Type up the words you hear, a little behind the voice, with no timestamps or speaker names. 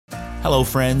Hello,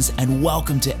 friends, and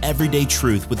welcome to Everyday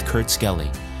Truth with Kurt Skelly.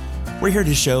 We're here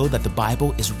to show that the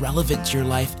Bible is relevant to your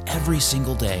life every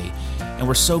single day, and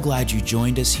we're so glad you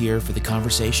joined us here for the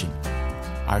conversation.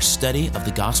 Our study of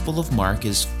the Gospel of Mark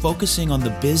is focusing on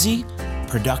the busy,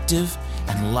 productive,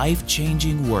 and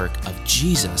life-changing work of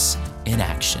Jesus in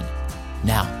action.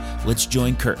 Now, let's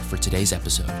join Kurt for today's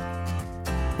episode.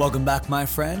 Welcome back, my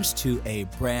friends, to a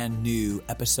brand new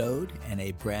episode and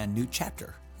a brand new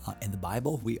chapter in the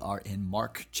Bible. We are in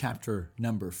Mark chapter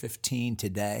number 15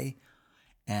 today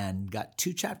and got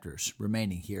 2 chapters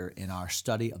remaining here in our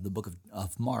study of the book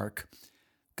of Mark.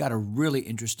 Got a really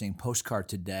interesting postcard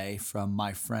today from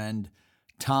my friend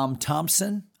Tom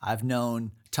Thompson. I've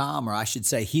known Tom, or I should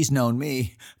say he's known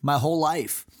me my whole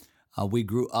life. We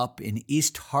grew up in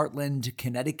East Hartland,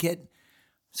 Connecticut.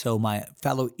 So my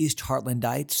fellow East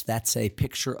Heartlandites, that's a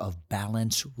picture of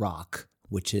Balance Rock,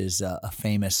 which is a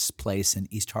famous place in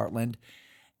East Hartland.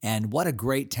 And what a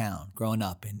great town growing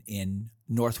up in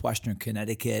northwestern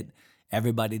Connecticut.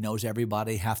 Everybody knows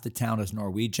everybody. Half the town is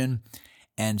Norwegian.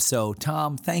 And so,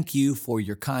 Tom, thank you for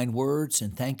your kind words,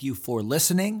 and thank you for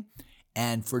listening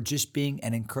and for just being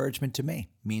an encouragement to me.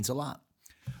 It means a lot.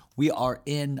 We are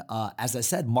in, as I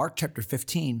said, Mark chapter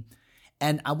 15.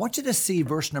 And I want you to see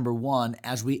verse number 1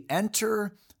 as we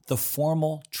enter the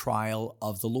formal trial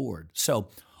of the Lord. So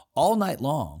all night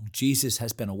long, Jesus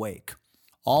has been awake.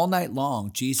 All night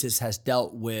long, Jesus has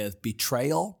dealt with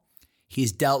betrayal.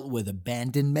 He's dealt with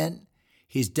abandonment.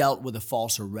 He's dealt with a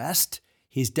false arrest.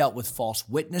 He's dealt with false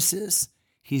witnesses.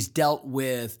 He's dealt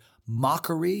with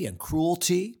mockery and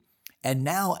cruelty. And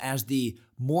now as the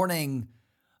morning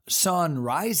sun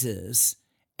rises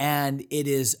and it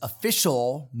is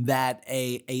official that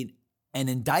an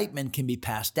indictment can be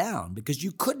passed down, because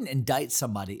you couldn't indict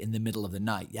somebody in the middle of the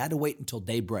night. You had to wait until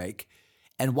daybreak.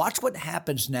 And watch what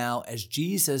happens now as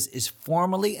Jesus is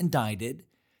formally indicted,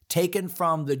 taken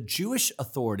from the Jewish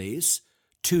authorities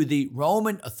to the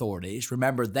Roman authorities.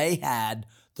 Remember, they had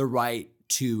the right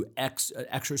to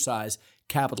exercise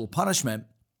capital punishment.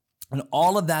 And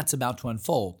all of that's about to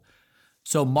unfold.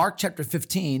 So Mark chapter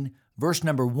 15, verse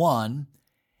number 1,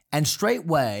 and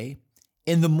straightway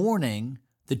in the morning,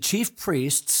 the chief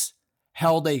priests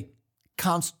held a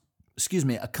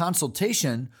consultation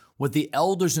with the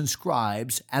elders and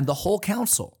scribes and the whole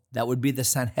council, that would be the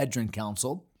Sanhedrin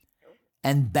council,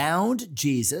 and bound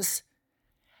Jesus,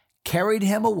 carried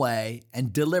him away,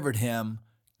 and delivered him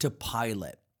to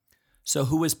Pilate. So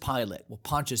who is Pilate? Well,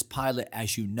 Pontius Pilate,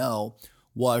 as you know,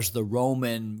 was the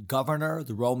Roman governor,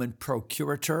 the Roman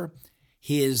procurator.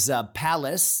 His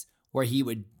palace, where he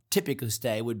would typically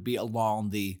stay, would be along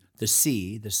the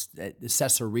sea, the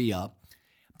Caesarea.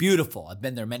 Beautiful. I've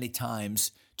been there many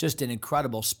times. Just an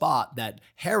incredible spot that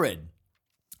Herod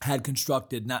had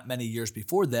constructed not many years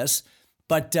before this.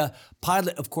 But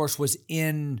Pilate, of course, was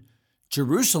in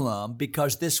Jerusalem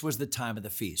because this was the time of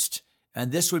the feast.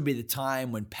 And this would be the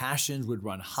time when passions would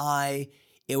run high.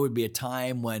 It would be a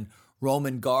time when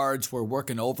Roman guards were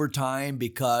working overtime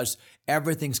because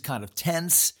everything's kind of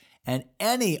tense. And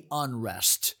any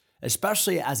unrest,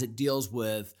 especially as it deals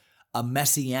with a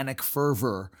messianic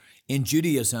fervor in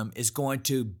Judaism, is going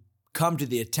to come to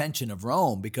the attention of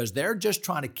Rome, because they're just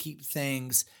trying to keep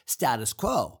things status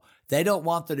quo. They don't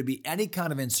want there to be any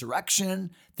kind of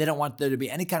insurrection. They don't want there to be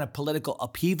any kind of political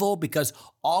upheaval, because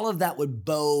all of that would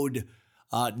bode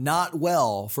not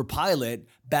well for Pilate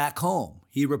back home.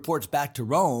 He reports back to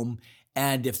Rome,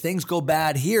 and if things go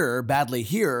badly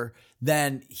here,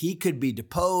 then he could be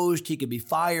deposed, he could be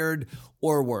fired,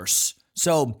 or worse.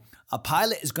 So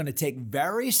Pilate is going to take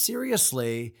very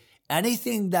seriously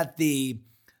anything that the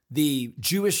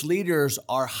Jewish leaders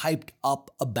are hyped up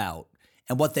about.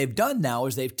 And what they've done now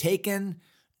is they've taken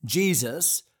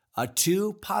Jesus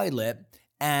to Pilate,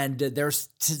 and they're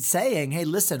saying, hey,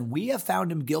 listen, we have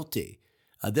found him guilty.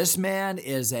 This man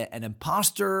is an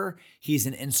imposter. He's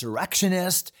an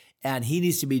insurrectionist, and he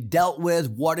needs to be dealt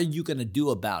with. What are you going to do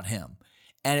about him?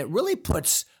 And it really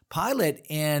puts Pilate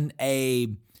in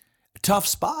a tough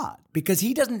spot, because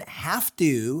he doesn't have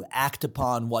to act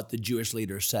upon what the Jewish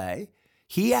leaders say.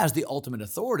 He has the ultimate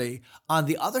authority. On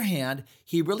the other hand,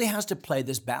 he really has to play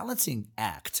this balancing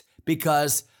act,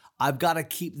 because I've got to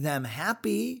keep them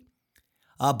happy,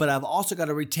 but I've also got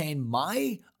to retain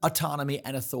my autonomy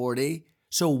and authority.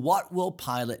 So what will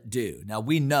Pilate do? Now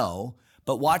we know,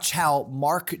 but watch how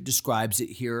Mark describes it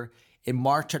here in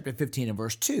Mark chapter 15 and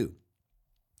verse 2.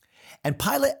 And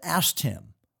Pilate asked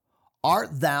him,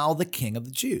 "Art thou the king of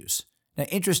the Jews?" Now,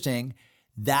 interesting,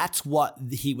 that's what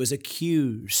he was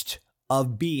accused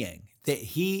of being. That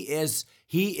he is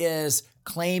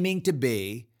claiming to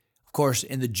be, of course,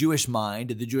 in the Jewish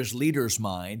mind, in the Jewish leaders'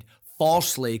 mind,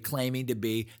 falsely claiming to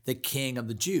be the king of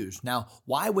the Jews. Now,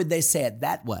 why would they say it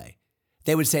that way?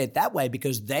 They would say it that way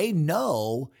because they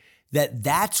know that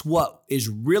that's what is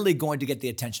really going to get the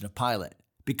attention of Pilate.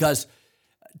 Because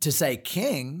to say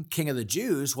king of the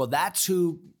Jews, well, that's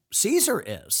who Caesar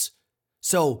is.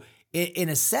 So in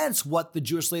a sense, what the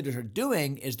Jewish leaders are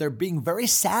doing is they're being very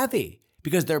savvy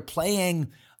because they're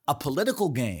playing a political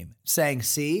game, saying,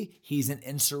 see, he's an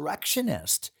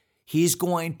insurrectionist. He's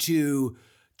going to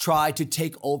try to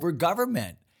take over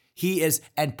government.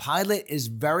 And Pilate is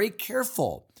very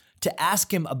careful to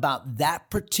ask him about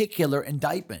that particular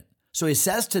indictment. So he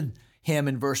says to him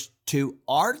in verse 2,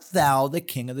 art thou the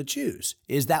king of the Jews?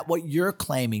 Is that what you're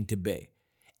claiming to be?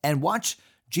 And watch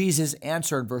Jesus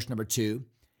answer in verse number 2.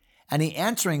 And he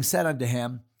answering said unto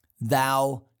him,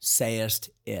 thou sayest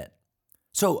it.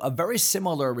 So a very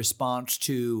similar response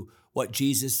to what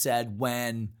Jesus said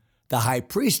when the high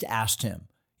priest asked him,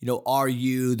 are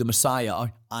you the Messiah?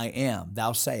 I am,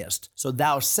 thou sayest. So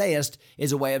thou sayest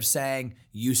is a way of saying,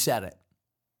 you said it.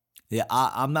 Yeah,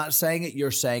 I'm not saying it,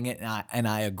 you're saying it, and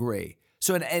I agree.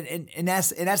 So in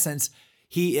essence,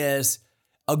 he is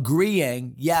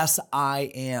agreeing, yes,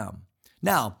 I am.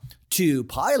 Now, to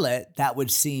Pilate, that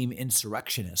would seem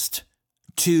insurrectionist.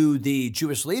 To the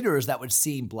Jewish leaders, that would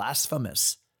seem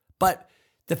blasphemous. But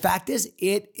the fact is,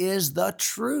 it is the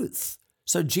truth.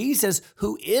 So Jesus,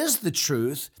 who is the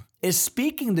truth, is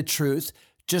speaking the truth,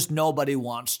 just nobody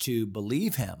wants to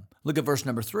believe him. Look at verse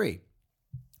number 3.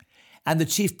 And the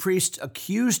chief priests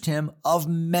accused him of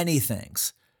many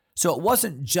things. So it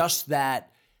wasn't just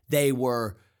that they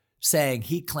were saying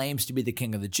he claims to be the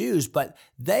king of the Jews, but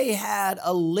they had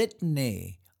a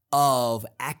litany of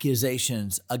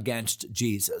accusations against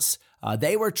Jesus.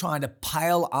 They were trying to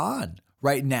pile on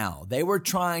right now. They were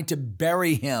trying to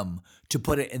bury him, to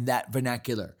put it in that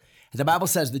vernacular. The Bible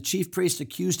says the chief priest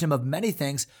accused him of many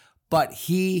things, but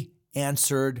he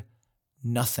answered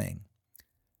nothing.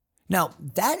 Now,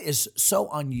 that is so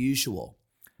unusual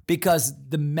because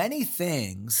the many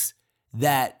things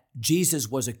that Jesus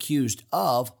was accused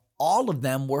of, all of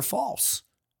them were false.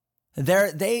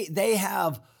 They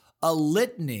have a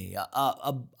litany,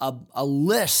 a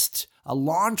list, a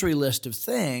laundry list of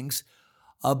things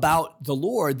about the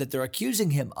Lord that they're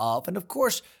accusing him of. And of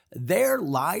course, they're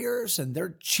liars and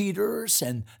they're cheaters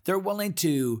and they're willing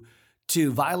to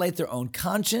violate their own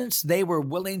conscience. They were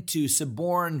willing to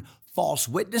suborn false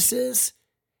witnesses.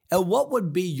 And what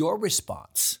would be your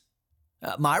response?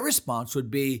 My response would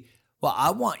be, well,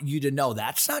 I want you to know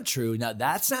that's not true. Now,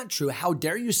 that's not true. How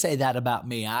dare you say that about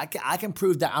me? I can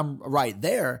prove that I'm right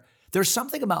there. There's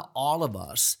something about all of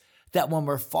us that when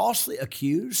we're falsely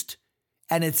accused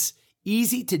and it's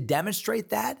easy to demonstrate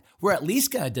that, we're at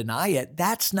least going to deny it.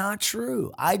 That's not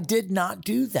true. I did not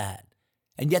do that.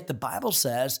 And yet the Bible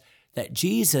says that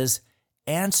Jesus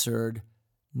answered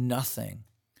nothing.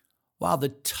 Wow, the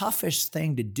toughest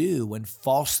thing to do when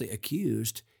falsely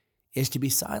accused is to be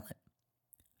silent.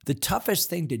 The toughest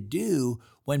thing to do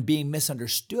when being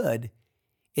misunderstood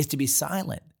is to be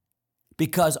silent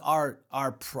because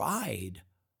our pride,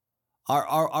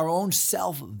 our own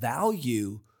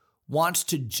self-value wants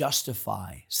to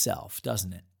justify self,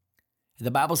 doesn't it?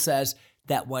 The Bible says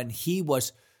that when he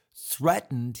was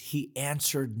threatened, he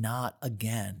answered not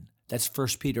again. That's 1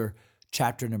 Peter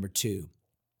chapter number 2.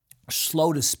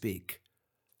 Slow to speak,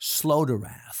 slow to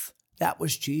wrath. That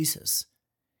was Jesus.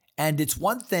 And it's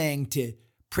one thing to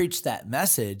preach that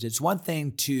message. It's one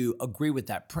thing to agree with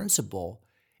that principle.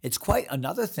 It's quite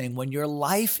another thing when your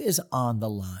life is on the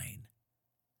line,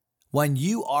 when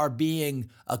you are being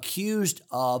accused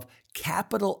of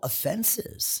capital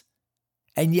offenses,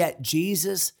 and yet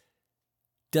Jesus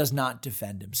does not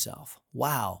defend himself.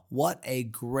 Wow, what a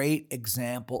great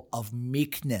example of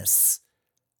meekness.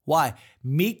 Why?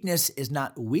 Meekness is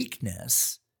not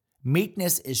weakness.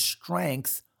 Meekness is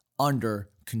strength under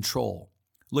control.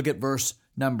 Look at verse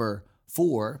number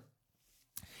 4.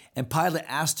 And Pilate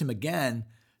asked him again,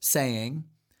 saying,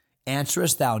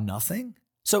 answerest thou nothing?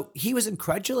 So he was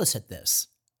incredulous at this.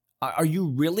 Are you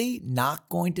really not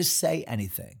going to say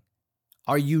anything?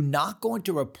 Are you not going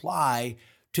to reply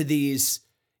to these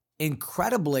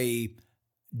incredibly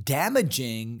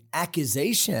damaging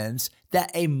accusations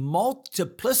that a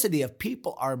multiplicity of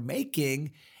people are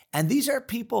making? And these are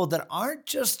people that aren't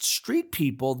just street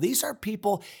people. These are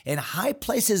people in high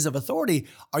places of authority.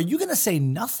 Are you going to say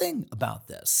nothing about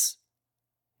this?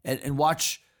 And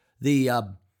watch the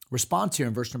response here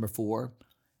in verse number 4.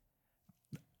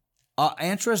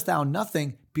 Answerest thou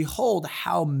nothing? Behold,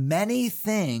 how many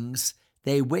things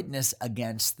they witness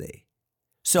against thee.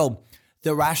 So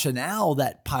the rationale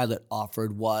that Pilate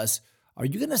offered was, are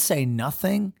you going to say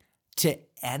nothing to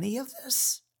any of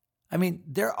this? I mean,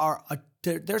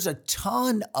 there's a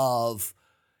ton of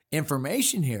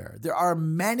information here. There are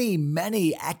many,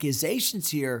 many accusations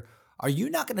here. Are you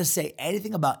not going to say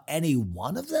anything about any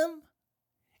one of them?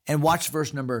 And watch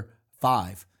verse number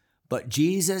 5. But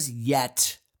Jesus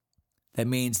yet, that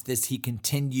means this, he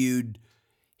continued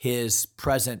his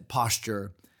present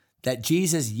posture, that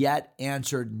Jesus yet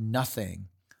answered nothing,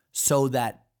 so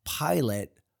that Pilate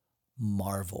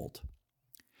marveled.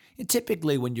 And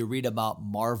typically when you read about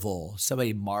marvel,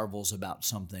 somebody marvels about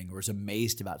something or is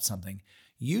amazed about something.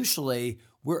 Usually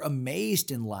we're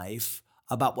amazed in life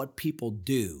about what people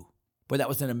do. Boy, that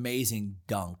was an amazing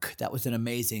dunk. That was an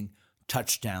amazing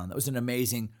touchdown. That was an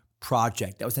amazing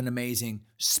project. That was an amazing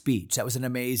speech. That was an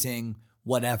amazing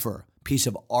whatever, piece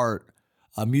of art,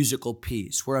 a musical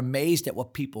piece. We're amazed at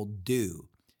what people do.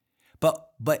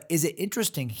 But is it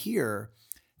interesting here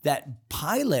that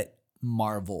Pilate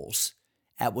marvels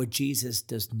at what Jesus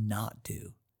does not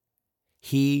do?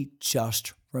 He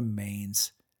just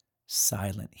remains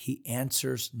silent. He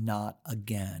answers not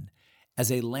again.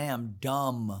 As a lamb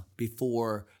dumb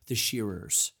before the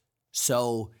shearers,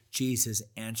 so Jesus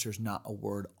answers not a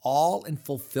word, all in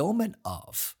fulfillment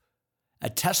of a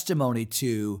testimony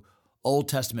to Old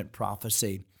Testament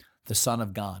prophecy, the Son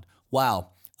of God. Wow,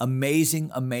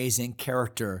 amazing, amazing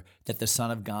character that the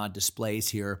Son of God displays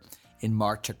here in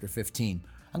Mark chapter 15.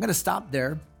 I'm going to stop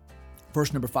there.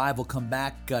 Verse number 5, we'll come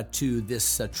back to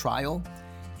this trial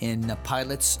in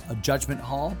Pilate's judgment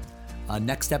hall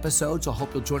next episode. So I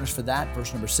hope you'll join us for that.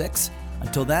 Verse number 6.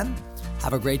 Until then,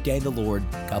 have a great day in the Lord.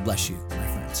 God bless you, my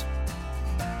friends.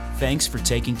 Thanks for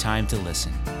taking time to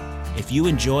listen. If you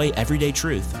enjoy Everyday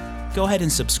Truth, go ahead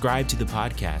and subscribe to the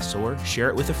podcast or share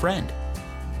it with a friend.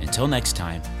 Until next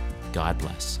time, God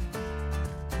bless.